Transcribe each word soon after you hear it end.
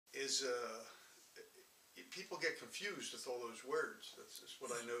is people get confused with all those words. That's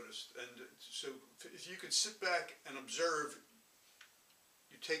what I noticed. And so if you could sit back and observe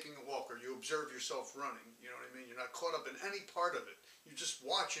you taking a walk, or you observe yourself running, you know what I mean? You're not caught up in any part of it. You're just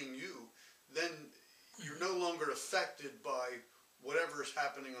watching you. Then you're no longer affected by whatever is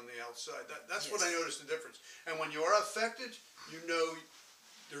happening on the outside. That's what I noticed the difference. And when you are affected, you know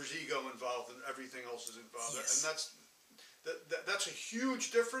there's ego involved and everything else is involved. And that's a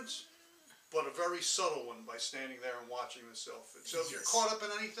huge difference, but a very subtle one by standing there and watching the self. So if you're caught up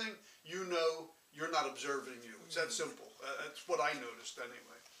in anything, you know you're not observing you. It's that simple. That's what I noticed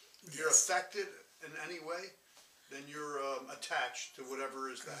anyway. If you're affected in any way, then you're attached to whatever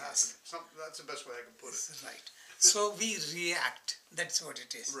is happening. That's the best way I can put it. Right. So we react. That's what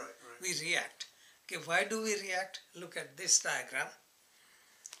it is. Right. We react. Okay, why do we react? Look at this diagram.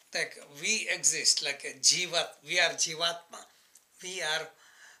 Like we exist like a jiva. We are jivatma. We are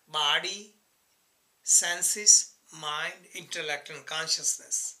body, senses, mind, intellect, and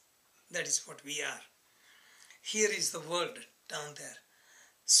consciousness. That is what we are. Here is the world down there.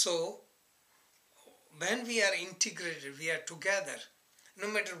 So, when we are integrated, we are together, no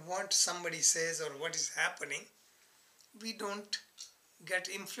matter what somebody says or what is happening, we don't get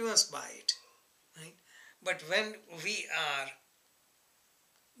influenced by it. Right? But when we are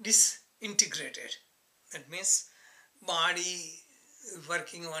disintegrated, that means body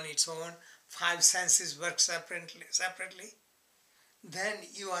working on its own, 5 senses work separately, then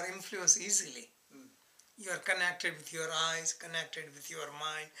you are influenced easily. You are connected with your eyes, connected with your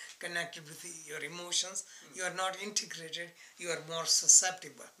mind, connected with your emotions. You are not integrated, you are more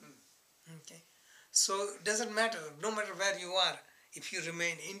susceptible. Okay? So it doesn't matter, no matter where you are, if you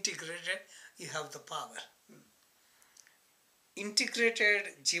remain integrated, you have the power.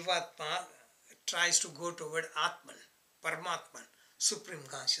 Integrated Jivatma tries to go toward Atman, Paramatman, Supreme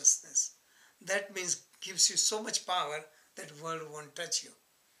Consciousness. That means gives you so much power that the world won't touch you.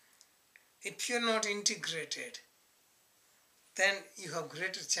 If you're not integrated, then you have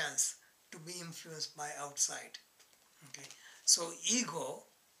greater chance to be influenced by outside. Okay? So ego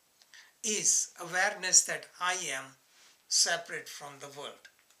is awareness that I am separate from the world.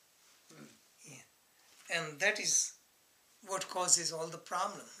 Yeah. And that is what causes all the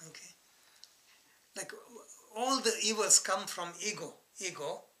problem. Okay? Like all the evils come from ego.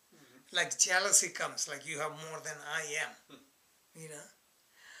 Like jealousy comes, like you have more than I am. You know?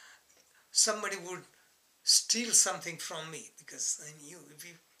 Somebody would steal something from me because I knew if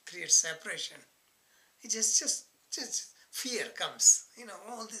you create separation, it just fear comes. You know,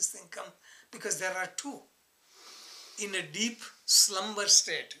 all these things come because there are two. In a deep slumber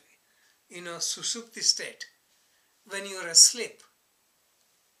state, Sushupti state, when you are asleep,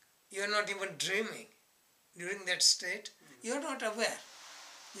 you are not even dreaming. During that state, you are not aware.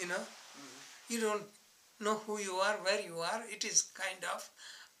 You don't know who you are, where you are. It is kind of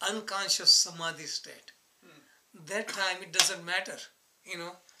unconscious samadhi state. That time it doesn't matter.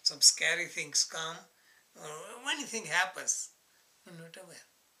 Some scary things come, or anything happens. We're not aware.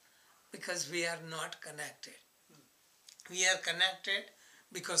 Because we are not connected. We are connected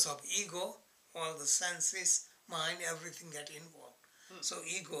because of ego, all the senses, mind, everything get involved. So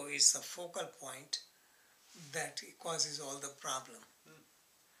ego is the focal point that causes all the problem.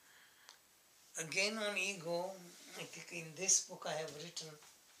 Again on ego, I think in this book I have written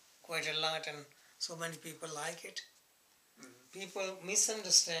quite a lot and so many people like it. People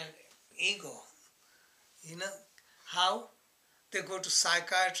misunderstand ego. How? They go to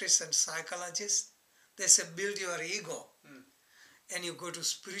psychiatrists and psychologists. They say, build your ego. And you go to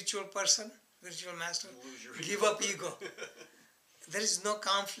spiritual person, spiritual master, give up ego. There is no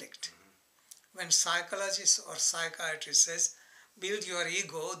conflict. When psychologist or psychiatrist says, build your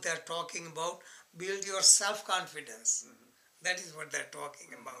ego, they are talking about build your self-confidence. That is what they are talking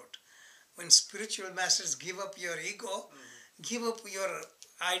about. When spiritual masters give up your ego, give up your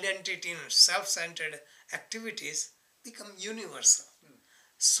identity in self-centered activities, become universal.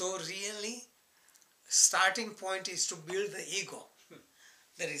 So really, starting point is to build the ego.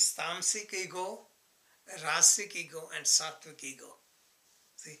 There is tamasic ego, rasic ego, and sattvic ego.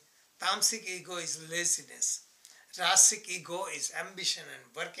 See, tamasic ego is laziness. Rasic ego is ambition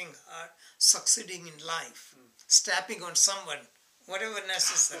and working hard, succeeding in life, stepping on someone, whatever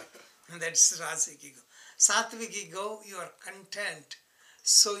necessary. That's rasic ego. Sattvic ego, you are content,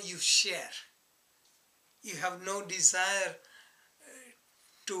 so you share. You have no desire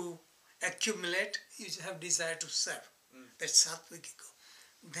to accumulate, you have desire to serve. That's sattvic ego.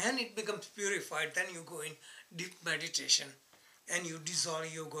 Then it becomes purified, then you go in deep meditation and you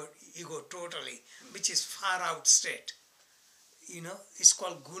dissolve your ego totally, which is far out state. it's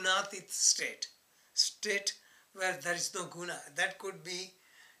called gunatit state where there is no guna. That could be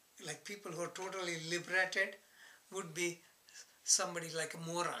like people who are totally liberated would be somebody like a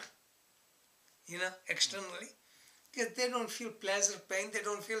moron, externally, because they don't feel pleasure, pain, they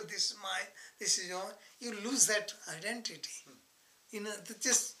don't feel this is mine, this is yours. You lose that identity.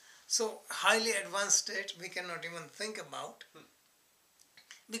 Just so highly advanced state we cannot even think about,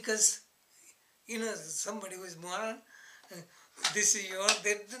 because somebody who is moron, this is yours,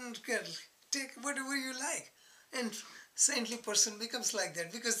 they didn't care, take whatever you like. And saintly person becomes like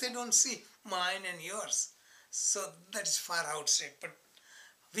that because they don't see mine and yours. So that is far out state. But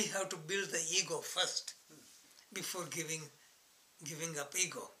we have to build the ego first before giving up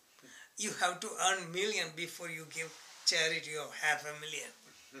ego. You have to earn million before you give charity of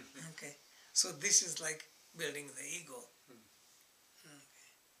 $500,000. Okay, so this is like building the ego.